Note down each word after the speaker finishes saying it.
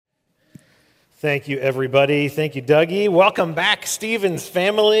Thank you, everybody. Thank you, Dougie. Welcome back, Stevens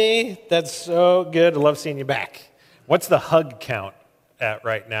family. That's so good. I love seeing you back. What's the hug count at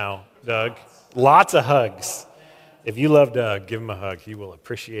right now, Doug? Lots of hugs. If you love Doug, give him a hug. He will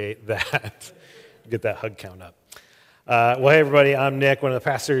appreciate that. Get that hug count up. Well, hey, everybody. I'm Nick, one of the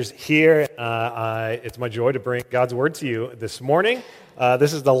pastors here. It's my joy to bring God's Word to you this morning.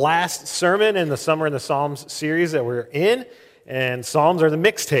 This is the last sermon in the Summer in the Psalms series that we're in. And Psalms are the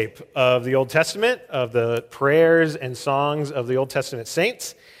mixtape of the Old Testament, of the prayers and songs of the Old Testament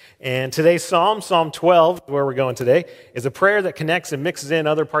saints. And today's Psalm, Psalm 12, where we're going today, is a prayer that connects and mixes in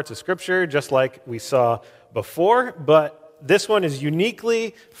other parts of Scripture, just like we saw before. But this one is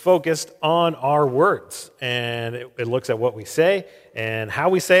uniquely focused on our words. And it looks at what we say and how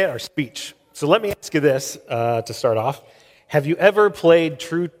we say it, our speech. So let me ask you this to start off. Have you ever played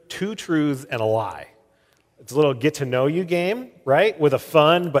two truths and a lie? It's a little get-to-know-you game, right? With a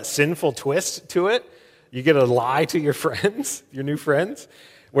fun but sinful twist to it. You get to lie to your friends, your new friends,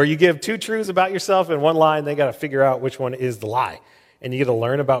 where you give two truths about yourself and one lie, and they got to figure out which one is the lie. And you get to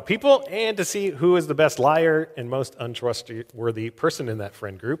learn about people and to see who is the best liar and most untrustworthy person in that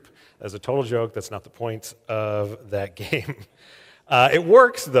friend group. As a total joke, that's not the point of that game. It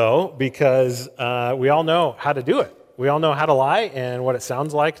works, though, because we all know how to do it. We all know how to lie and what it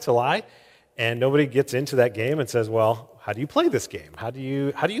sounds like to lie. And nobody gets into that game and says, well, how do you play this game? How do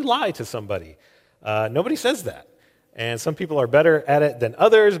you lie to somebody? Nobody says that. And some people are better at it than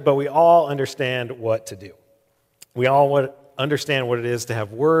others, but we all understand what to do. We all understand what it is to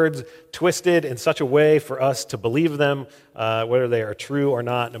have words twisted in such a way for us to believe them, whether they are true or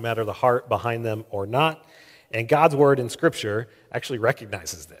not, no matter the heart behind them or not. And God's word in Scripture actually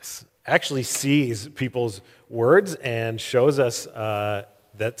recognizes this, actually sees people's words and shows us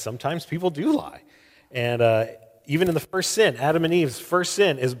that sometimes people do lie. And even in the first sin, Adam and Eve's first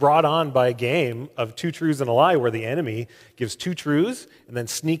sin is brought on by a game of two truths and a lie where the enemy gives two truths and then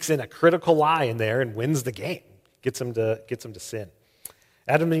sneaks in a critical lie in there and wins the game, gets them to sin.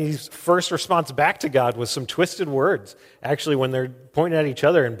 Adam and Eve's first response back to God was some twisted words, actually, when they're pointing at each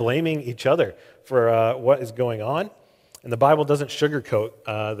other and blaming each other for what is going on. And the Bible doesn't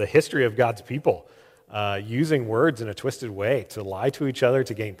sugarcoat the history of God's people. Using words in a twisted way to lie to each other,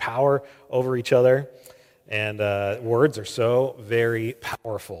 to gain power over each other. And words are so very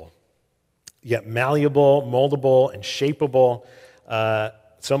powerful, yet malleable, moldable, and shapeable,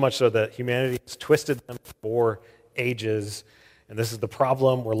 so much so that humanity has twisted them for ages. And this is the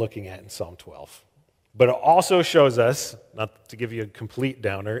problem we're looking at in Psalm 12. But it also shows us, not to give you a complete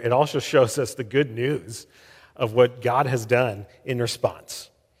downer, it also shows us the good news of what God has done in response.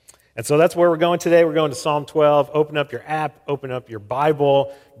 And so that's where we're going today. We're going to Psalm 12. Open up your app, open up your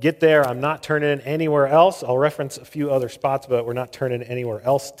Bible, get there. I'm not turning anywhere else. I'll reference a few other spots, but we're not turning anywhere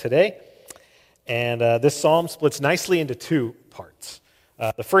else today. And this psalm splits nicely into two parts.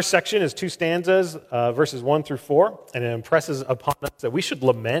 The first section is two stanzas, verses 1 through 4, and it impresses upon us that we should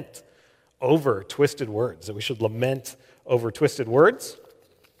lament over twisted words,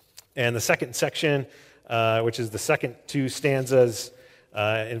 And the second section, which is the second two stanzas,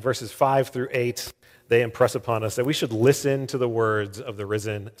 in verses 5 through 8, they impress upon us that we should listen to the words of the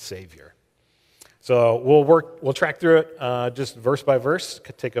risen Savior. So we'll track through it just verse by verse,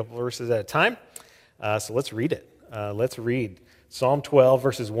 take a couple verses at a time. So let's read it. Let's read Psalm 12,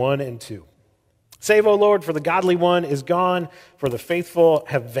 verses 1 and 2. Save, O Lord, for the godly one is gone, for the faithful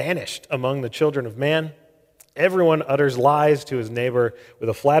have vanished among the children of man. Everyone utters lies to his neighbor with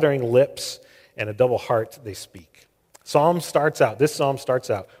a flattering lips and a double heart they speak. This psalm starts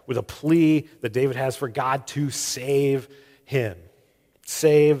out with a plea that David has for God to save him,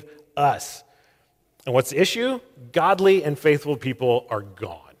 save us. And what's the issue? Godly and faithful people are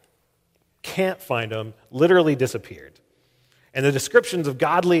gone. Can't find them, literally disappeared. And the descriptions of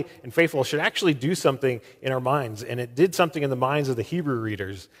godly and faithful should actually do something in our minds, and it did something in the minds of the Hebrew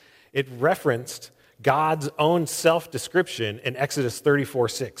readers. It referenced God's own self-description in Exodus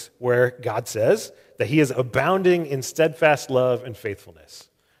 34:6, where God says that he is abounding in steadfast love and faithfulness.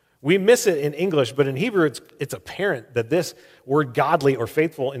 We miss it in English, but in Hebrew it's apparent that this word godly or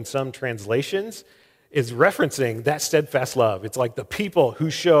faithful in some translations is referencing that steadfast love. It's like the people who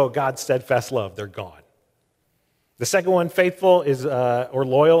show God's steadfast love, they're gone. The second one, faithful, is or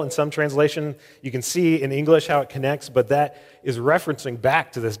loyal in some translation. You can see in English how it connects, but that is referencing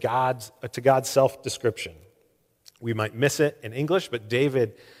back to this God's self-description. We might miss it in English, but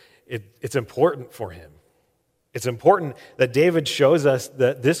David, it's important for him. It's important that David shows us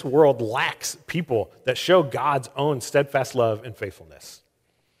that this world lacks people that show God's own steadfast love and faithfulness.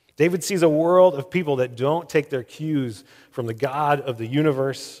 David sees a world of people that don't take their cues from the God of the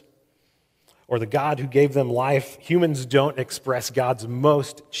universe, or the God who gave them life, humans don't express God's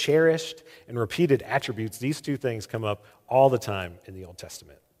most cherished and repeated attributes. These two things come up all the time in the Old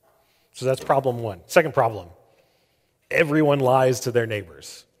Testament. So that's problem one. Second problem, everyone lies to their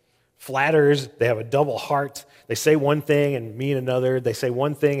neighbors. Flatterers, they have a double heart. They say one thing and mean another. They say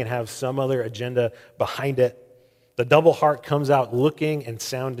one thing and have some other agenda behind it. The double heart comes out looking and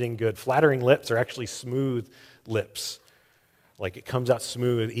sounding good. Flattering lips are actually smooth lips. Like it comes out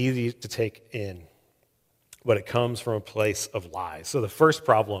smooth, easy to take in. But it comes from a place of lies. So the first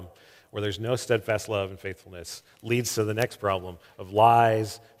problem, where there's no steadfast love and faithfulness, leads to the next problem of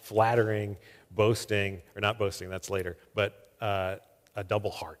lies, flattering, boasting, or not boasting, that's later, but a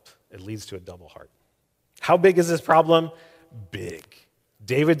double heart. It leads to a double heart. How big is this problem? Big.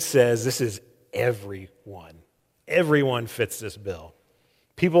 David says this is everyone. Everyone fits this bill.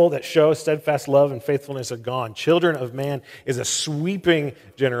 People that show steadfast love and faithfulness are gone. Children of man is a sweeping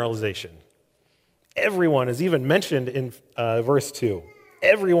generalization. Everyone is even mentioned in verse 2.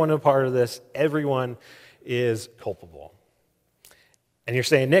 Everyone a part of this. Everyone is culpable. And you're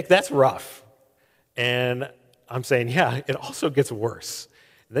saying, Nick, that's rough. And I'm saying, yeah, it also gets worse.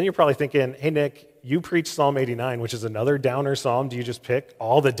 And then you're probably thinking, hey, Nick, you preach Psalm 89, which is another downer psalm. Do you just pick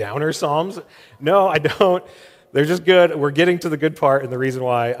all the downer psalms? No, I don't. They're just good. We're getting to the good part and the reason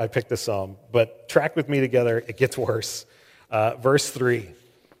why I picked this psalm. But track with me together. It gets worse. Verse 3.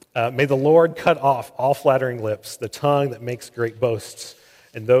 May the Lord cut off all flattering lips, the tongue that makes great boasts,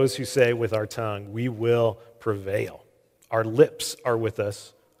 and those who say with our tongue, we will prevail. Our lips are with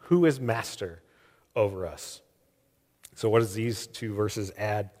us. Who is master over us? So what does these two verses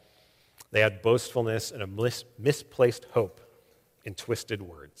add? They add boastfulness and a misplaced hope in twisted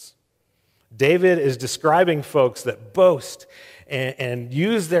words. David is describing folks that boast and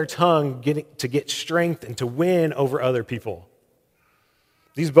use their tongue to get strength and to win over other people.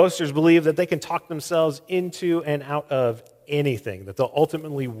 These boasters believe that they can talk themselves into and out of anything, that they'll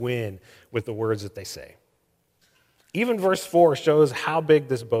ultimately win with the words that they say. Even verse 4 shows how big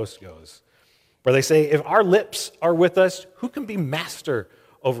this boast goes, where they say, if our lips are with us, who can be master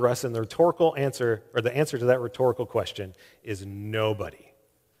over us? And the rhetorical answer, or the answer to that rhetorical question, is nobody.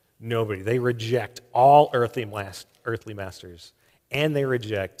 Nobody. They reject all earthly masters, and they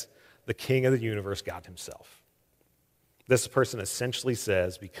reject the King of the universe, God himself. This person essentially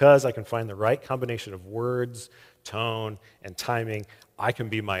says, because I can find the right combination of words, tone, and timing, I can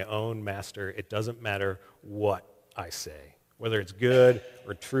be my own master. It doesn't matter what I say. Whether it's good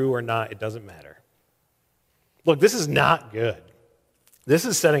or true or not, it doesn't matter. Look, this is not good. This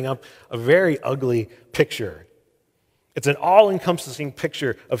is setting up a very ugly picture. It's an all-encompassing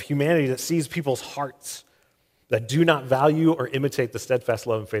picture of humanity that sees people's hearts that do not value or imitate the steadfast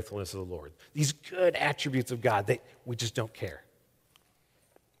love and faithfulness of the Lord. These good attributes of God, we just don't care.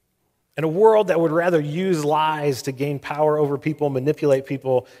 In a world that would rather use lies to gain power over people, manipulate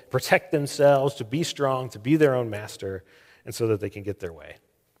people, protect themselves, to be strong, to be their own master, and so that they can get their way.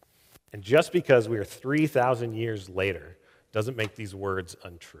 And just because we are 3,000 years later doesn't make these words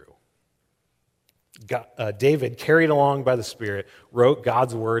untrue. David, carried along by the Spirit, wrote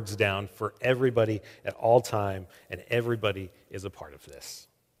God's words down for everybody at all time, and everybody is a part of this.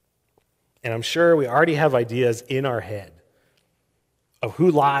 And I'm sure we already have ideas in our head of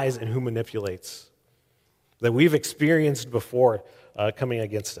who lies and who manipulates that we've experienced before coming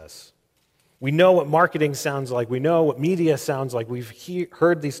against us. We know what marketing sounds like. We know what media sounds like. We've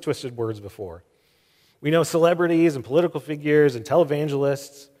heard these twisted words before. We know celebrities and political figures and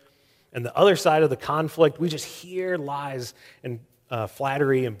televangelists. And the other side of the conflict, we just hear lies and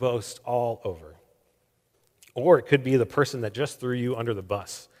flattery and boast all over. Or it could be the person that just threw you under the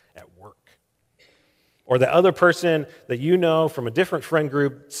bus at work. Or the other person that you know from a different friend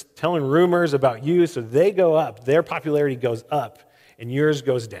group telling rumors about you, so they go up, their popularity goes up, and yours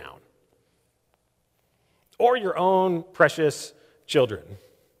goes down. Or your own precious children.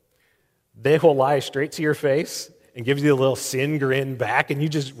 They will lie straight to your face and give you a little sin grin back, and you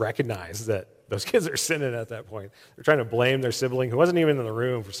just recognize that those kids are sinning at that point. They're trying to blame their sibling who wasn't even in the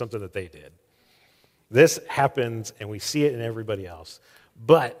room for something that they did. This happens, and we see it in everybody else.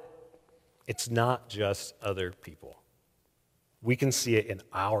 But it's not just other people. We can see it in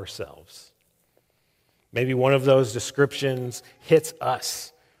ourselves. Maybe one of those descriptions hits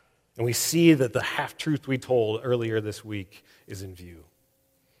us, and we see that the half-truth we told earlier this week is in view.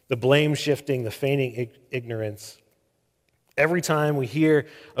 The blame shifting, the feigning ignorance. Every time we hear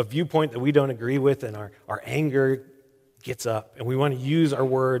a viewpoint that we don't agree with, and our anger gets up, and we want to use our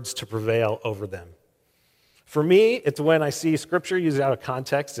words to prevail over them. For me, it's when I see scripture used out of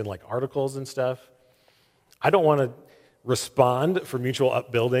context in like articles and stuff. I don't want to respond for mutual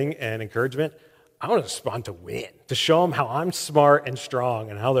upbuilding and encouragement. I want to respond to win, to show them how I'm smart and strong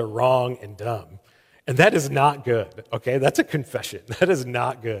and how they're wrong and dumb. And that is not good, okay? That's a confession. That is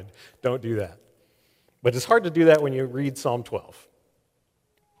not good. Don't do that. But it's hard to do that when you read Psalm 12.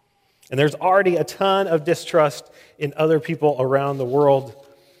 And there's already a ton of distrust in other people around the world.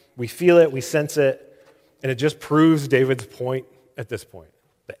 We feel it, we sense it, and it just proves David's point at this point,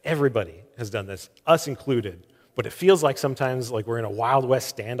 that everybody has done this, us included. But it feels like sometimes like we're in a Wild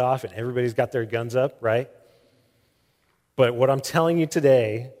West standoff and everybody's got their guns up, right? But what I'm telling you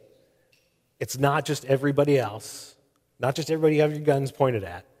today, it's not just everybody else, not just everybody you have your guns pointed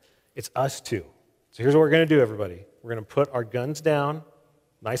at. It's us too. So here's what we're going to do, everybody. We're going to put our guns down,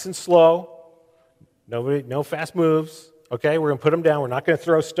 nice and slow. No fast moves, okay? We're going to put them down. We're not going to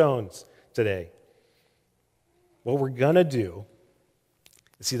throw stones today. What we're going to do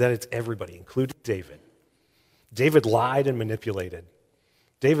is see that it's everybody, including David. David lied and manipulated.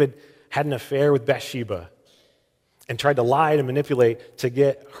 David had an affair with Bathsheba and tried to lie and manipulate to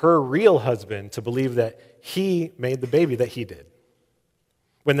get her real husband to believe that he made the baby that he did.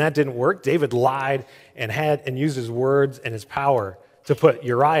 When that didn't work, David lied and used his words and his power to put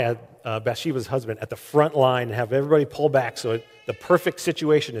Uriah, Bathsheba's husband, at the front line and have everybody pull back so the perfect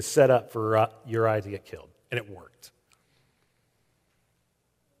situation is set up for Uriah to get killed. And it worked.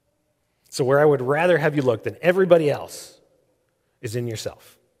 So where I would rather have you look than everybody else is in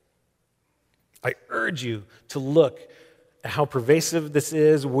yourself. I urge you to look at how pervasive this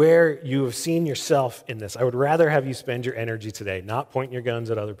is, where you have seen yourself in this. I would rather have you spend your energy today not pointing your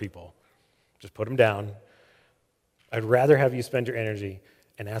guns at other people. Just put them down. I'd rather have you spend your energy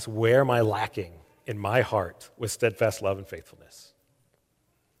and ask, where am I lacking in my heart with steadfast love and faithfulness?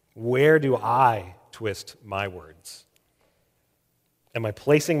 Where do I twist my words? Am I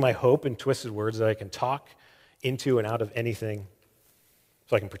placing my hope in twisted words that I can talk into and out of anything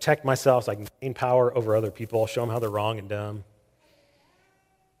so I can protect myself, so I can gain power over other people, show them how they're wrong and dumb?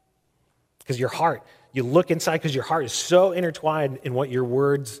 Because your heart, you look inside because your heart is so intertwined in what your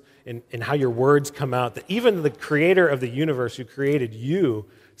words, in how your words come out, that even the creator of the universe who created you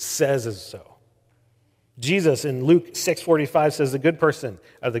says as so. Jesus in Luke 6:45 says, the good person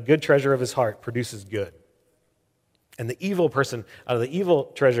out of the good treasure of his heart produces good. And the evil person out of the evil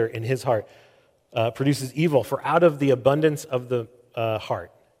treasure in his heart produces evil. For out of the abundance of the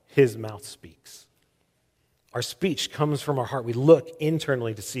heart, his mouth speaks. Our speech comes from our heart. We look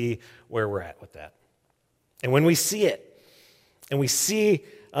internally to see where we're at with that. And when we see it, and we see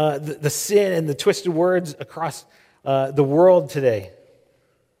the sin and the twisted words across the world today,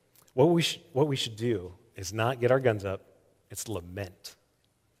 what we should do is not get our guns up, it's lament.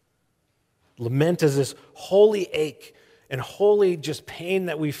 Lament is this holy ache and holy just pain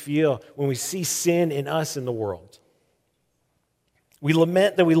that we feel when we see sin in us in the world. We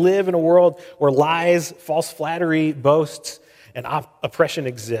lament that we live in a world where lies, false flattery, boasts, and oppression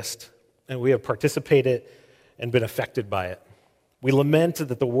exist, and we have participated and been affected by it. We lament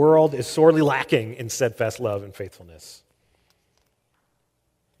that the world is sorely lacking in steadfast love and faithfulness.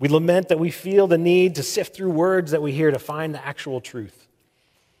 We lament that we feel the need to sift through words that we hear to find the actual truth.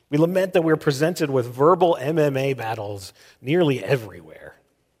 We lament that we're presented with verbal MMA battles nearly everywhere.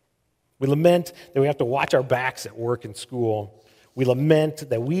 We lament that we have to watch our backs at work and school. We lament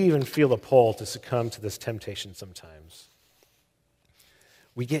that we even feel the pull to succumb to this temptation sometimes.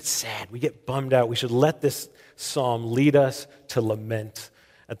 We get sad. We get bummed out. We should let this psalm lead us to lament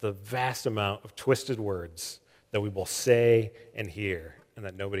at the vast amount of twisted words that we both say and hear, and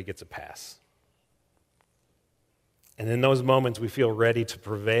that nobody gets a pass. And in those moments, we feel ready to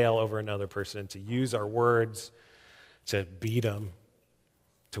prevail over another person, to use our words to beat them,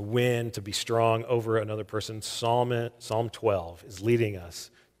 to win, to be strong over another person. Psalm 12 is leading us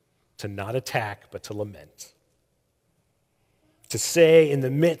to not attack, but to lament. To say in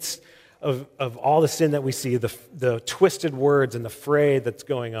the midst of all the sin that we see, the twisted words and the fray that's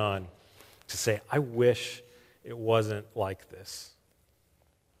going on, to say, I wish it wasn't like this.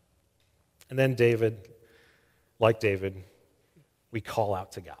 And then like David, we call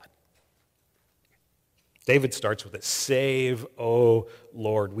out to God. David starts with it, save, O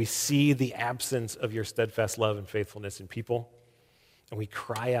Lord. We see the absence of your steadfast love and faithfulness in people, and we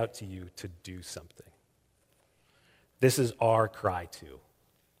cry out to you to do something. This is our cry too.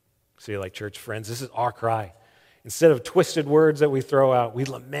 See, like church friends, this is our cry. Instead of twisted words that we throw out, we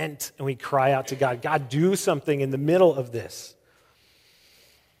lament and we cry out to God. God, do something in the middle of this,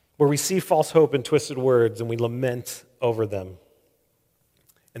 where we see false hope and twisted words and we lament over them.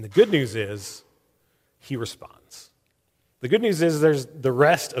 And the good news is, he responds. The good news is there's the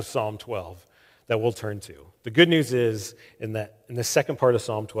rest of Psalm 12 that we'll turn to. The good news is in the second part of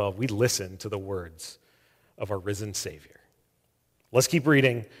Psalm 12, we listen to the words of our risen Savior. Let's keep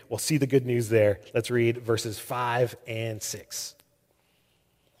reading. We'll see the good news there. Let's read verses 5 and 6.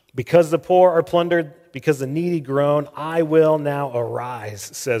 Because the poor are plundered, because the needy groan, I will now arise,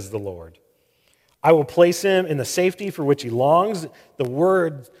 says the Lord. I will place him in the safety for which he longs. The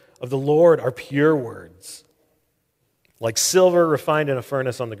words of the Lord are pure words, like silver refined in a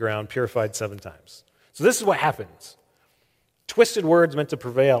furnace on the ground, purified 7 times. So this is what happens. Twisted words meant to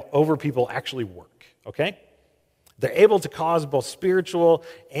prevail over people actually work, okay? They're able to cause both spiritual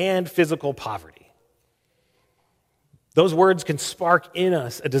and physical poverty. Those words can spark in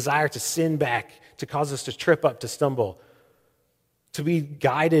us a desire to sin back, to cause us to trip up, to stumble, to be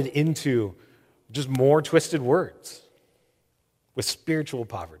guided into just more twisted words with spiritual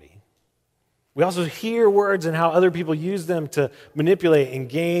poverty. We also hear words and how other people use them to manipulate and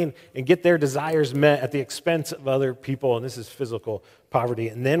gain and get their desires met at the expense of other people, and this is physical poverty.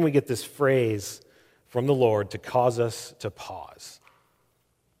 And then we get this phrase from the Lord to cause us to pause.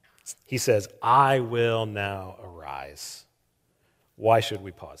 He says, I will now arise. Why should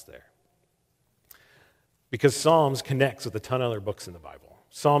we pause there? Because Psalms connects with a ton of other books in the Bible.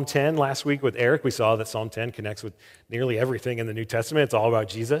 Psalm 10, last week with Eric, we saw that Psalm 10 connects with nearly everything in the New Testament. It's all about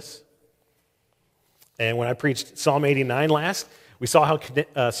Jesus. And when I preached Psalm 89 last, we saw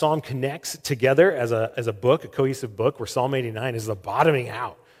how Psalm connects together as a book, a cohesive book, where Psalm 89 is the bottoming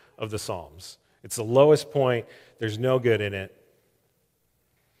out of the Psalms. It's the lowest point. There's no good in it.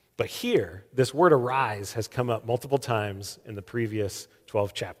 But here, this word arise has come up multiple times in the previous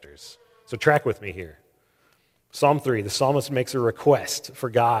 12 chapters. So track with me here. Psalm 3, the psalmist makes a request for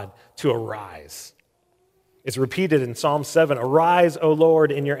God to arise. It's repeated in Psalm 7, arise, O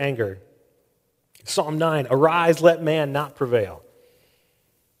Lord, in your anger. Psalm 9, arise, let man not prevail.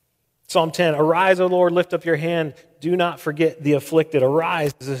 Psalm 10, arise, O Lord, lift up your hand. Do not forget the afflicted.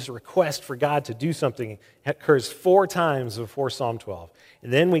 Arise is this request for God to do something. It occurs 4 times before Psalm 12.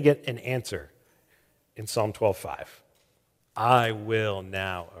 And then we get an answer in Psalm 12:5. I will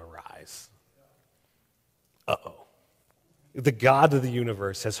now arise. Uh-oh. The God of the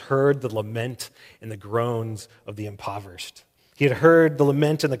universe has heard the lament and the groans of the impoverished. He had heard the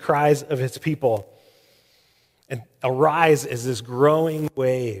lament and the cries of his people. And arise is this growing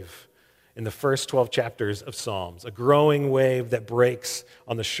wave in the first 12 chapters of Psalms, a growing wave that breaks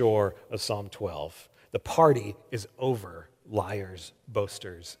on the shore of Psalm 12. The party is over liars,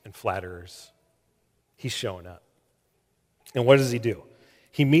 boasters, and flatterers. He's showing up. And what does he do?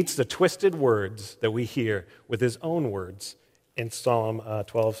 He meets the twisted words that we hear with his own words in Psalm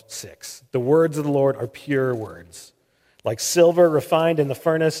 12:6. The words of the Lord are pure words, like silver refined in the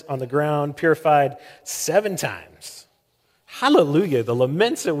furnace on the ground, purified 7 times. Hallelujah. The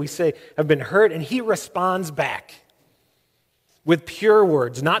laments that we say have been heard, and he responds back with pure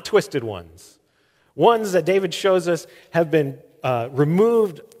words, not twisted ones. Ones that David shows us have been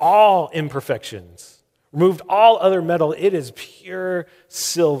removed all imperfections, removed all other metal. It is pure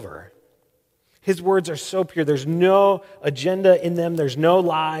silver. His words are so pure. There's no agenda in them. There's no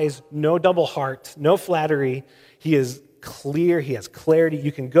lies, no double heart, no flattery. He is clear. He has clarity.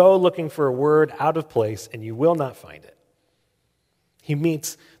 You can go looking for a word out of place, and you will not find it. He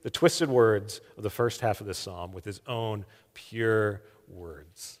meets the twisted words of the first half of this psalm with his own pure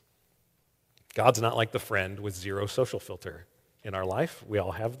words. God's not like the friend with 0 social filter in our life. We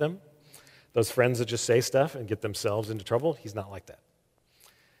all have them. Those friends that just say stuff and get themselves into trouble, he's not like that.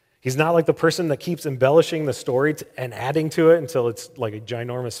 He's not like the person that keeps embellishing the story and adding to it until it's like a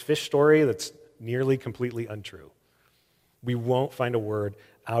ginormous fish story that's nearly completely untrue. We won't find a word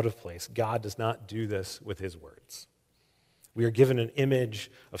out of place. God does not do this with his words. We are given an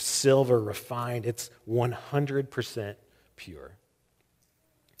image of silver refined. It's 100% pure.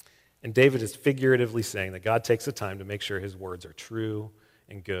 And David is figuratively saying that God takes the time to make sure his words are true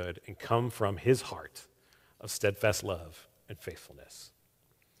and good and come from his heart of steadfast love and faithfulness.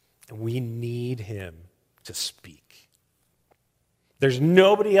 And we need him to speak. There's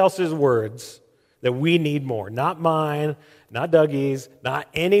nobody else's words that we need more. Not mine, not Dougie's, not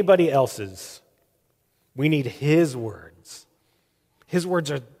anybody else's. We need his words. His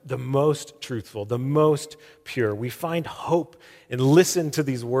words are the most truthful, the most pure. We find hope and listen to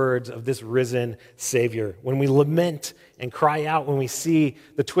these words of this risen Savior when we lament and cry out when we see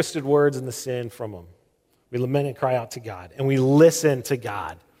the twisted words and the sin from him. We lament and cry out to God, and we listen to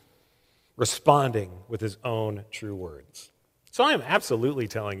God responding with his own true words. So I am absolutely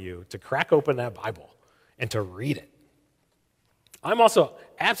telling you to crack open that Bible and to read it. I'm also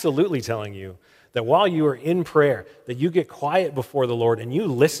absolutely telling you That while you are in prayer, that you get quiet before the Lord and you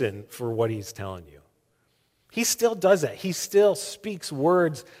listen for what he's telling you. He still does that. He still speaks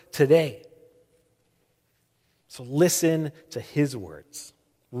words today. So listen to his words.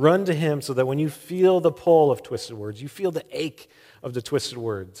 Run to him so that when you feel the pull of twisted words, you feel the ache of the twisted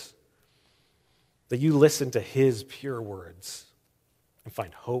words, that you listen to his pure words and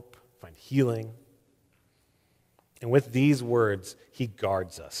find hope, find healing. And with these words, he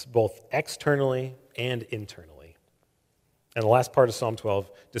guards us, both externally and internally. And the last part of Psalm 12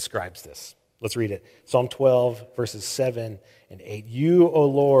 describes this. Let's read it. Psalm 12, verses 7 and 8. You, O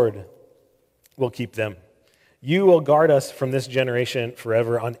Lord, will keep them. You will guard us from this generation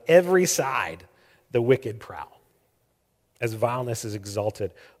forever. On every side, the wicked prowl. As vileness is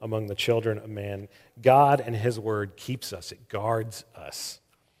exalted among the children of man, God and his word keeps us. It guards us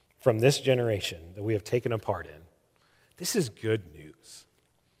from this generation that we have taken a part in. This is good news.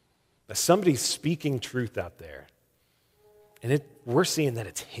 That somebody's speaking truth out there, and we're seeing that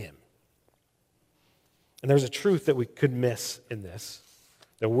it's him. And there's a truth that we could miss in this,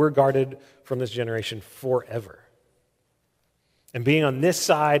 that we're guarded from this generation forever. And being on this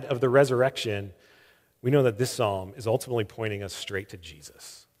side of the resurrection, we know that this psalm is ultimately pointing us straight to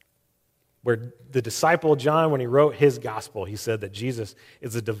Jesus. Where the disciple John, when he wrote his gospel, he said that Jesus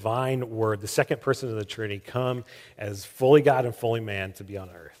is the divine word, the second person of the Trinity, come as fully God and fully man to be on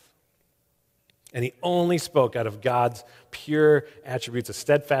earth. And he only spoke out of God's pure attributes of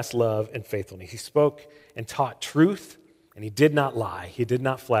steadfast love and faithfulness. He spoke and taught truth, and he did not lie. He did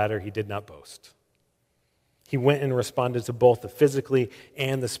not flatter. He did not boast. He went and responded to both the physically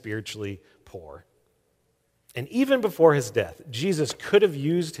and the spiritually poor. And even before his death, Jesus could have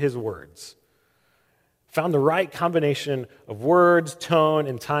used his words, found the right combination of words, tone,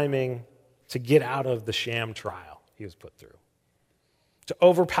 and timing to get out of the sham trial he was put through, to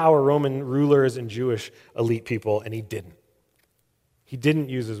overpower Roman rulers and Jewish elite people, and he didn't. He didn't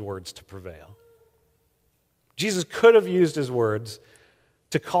use his words to prevail. Jesus could have used his words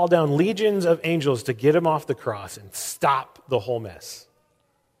to call down legions of angels to get him off the cross and stop the whole mess,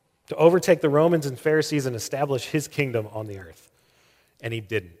 to overtake the Romans and Pharisees and establish his kingdom on the earth. And he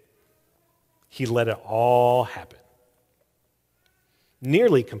didn't. He let it all happen,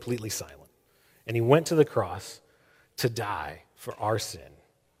 nearly completely silent. And he went to the cross to die for our sin,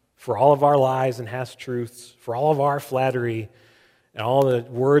 for all of our lies and half-truths, for all of our flattery, and all the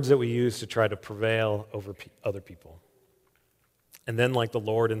words that we use to try to prevail over other people. And then, like the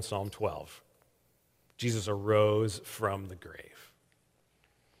Lord in Psalm 12, Jesus arose from the grave.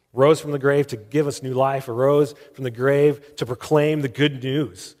 Rose from the grave to give us new life, arose from the grave to proclaim the good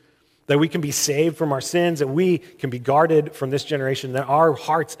news, that we can be saved from our sins, that we can be guarded from this generation, that our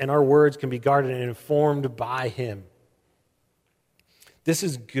hearts and our words can be guarded and informed by him. This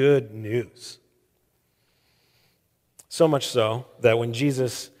is good news. So much so that when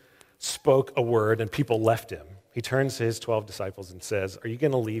Jesus spoke a word and people left him, he turns to his 12 disciples and says, "Are you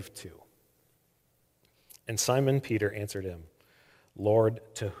going to leave too?" And Simon Peter answered him, "Lord,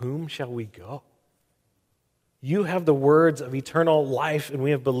 to whom shall we go? You have the words of eternal life, and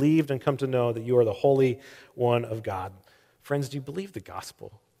we have believed and come to know that you are the Holy One of God." Friends, do you believe the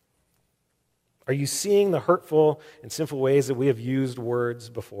gospel? Are you seeing the hurtful and sinful ways that we have used words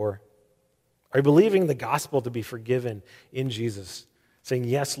before? Are you believing the gospel to be forgiven in Jesus? Saying,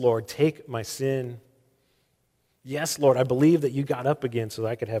 "Yes, Lord, take my sin. Yes, Lord, I believe that you got up again so that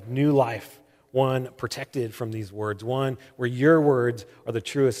I could have new life, one protected from these words, one where your words are the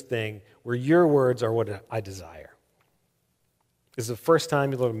truest thing, where your words are what I desire." Is it the first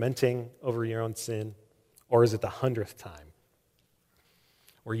time you're lamenting over your own sin, or is it the 100th time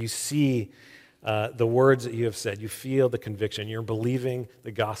where you see the words that you have said, you feel the conviction, you're believing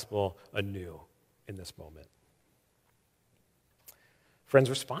the gospel anew in this moment? Friends,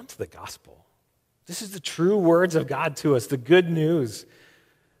 respond to the gospel. This is the true words of God to us, the good news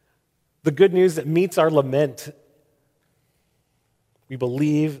that meets our lament. We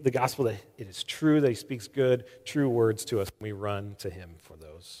believe the gospel, that it is true, that he speaks good, true words to us, and we run to him for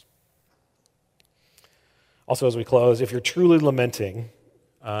those. Also, as we close, if you're truly lamenting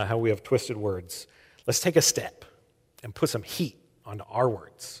how we have twisted words, let's take a step and put some heat onto our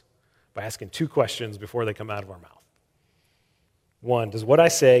words by asking 2 questions before they come out of our mouth. 1, does what I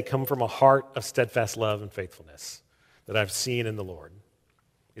say come from a heart of steadfast love and faithfulness that I've seen in the Lord?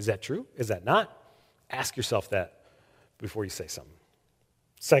 Is that true? Is that not? Ask yourself that before you say something.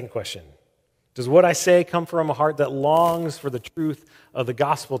 2nd question, does what I say come from a heart that longs for the truth of the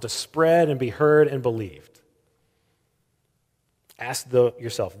gospel to spread and be heard and believed? Ask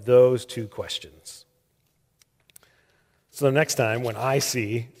yourself those 2 questions. So the next time when I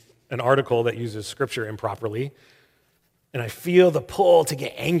see an article that uses scripture improperly, and I feel the pull to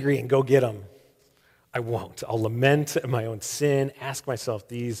get angry and go get them, I won't. I'll lament at my own sin, ask myself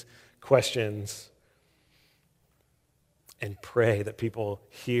these questions, and pray that people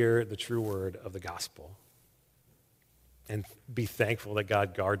hear the true word of the gospel and be thankful that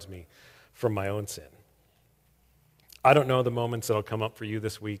God guards me from my own sin. I don't know the moments that'll come up for you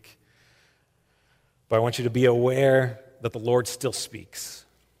this week, but I want you to be aware that the Lord still speaks.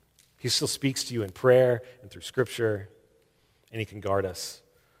 He still speaks to you in prayer and through Scripture, and He can guard us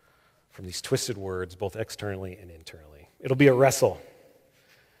from these twisted words, both externally and internally. It'll be a wrestle,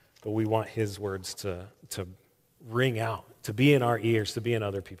 but we want His words to ring out, to be in our ears, to be in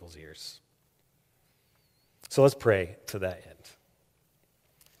other people's ears. So let's pray to that end.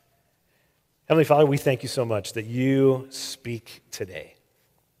 Heavenly Father, we thank you so much that you speak today.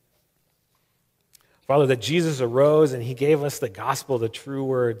 Father, that Jesus arose and He gave us the gospel, the true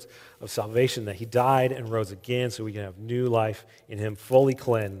words of salvation, that He died and rose again so we can have new life in Him, fully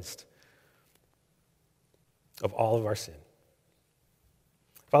cleansed of all of our sin.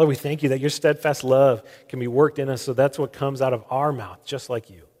 Father, we thank you that your steadfast love can be worked in us, so that's what comes out of our mouth, just like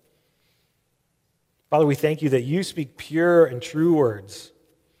you. Father, we thank you that you speak pure and true words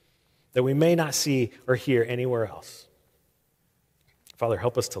that we may not see or hear anywhere else. Father,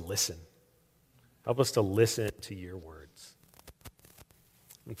 help us to listen. Help us to listen to your words.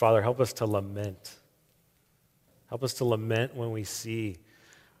 And Father, help us to lament. Help us to lament when we see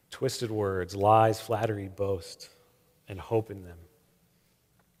twisted words, lies, flattery, boast, and hope in them.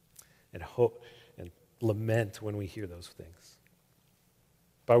 And hope and lament when we hear those things.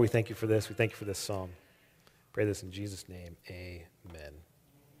 Father, we thank you for this. We thank you for this psalm. Pray this in Jesus' name. Amen.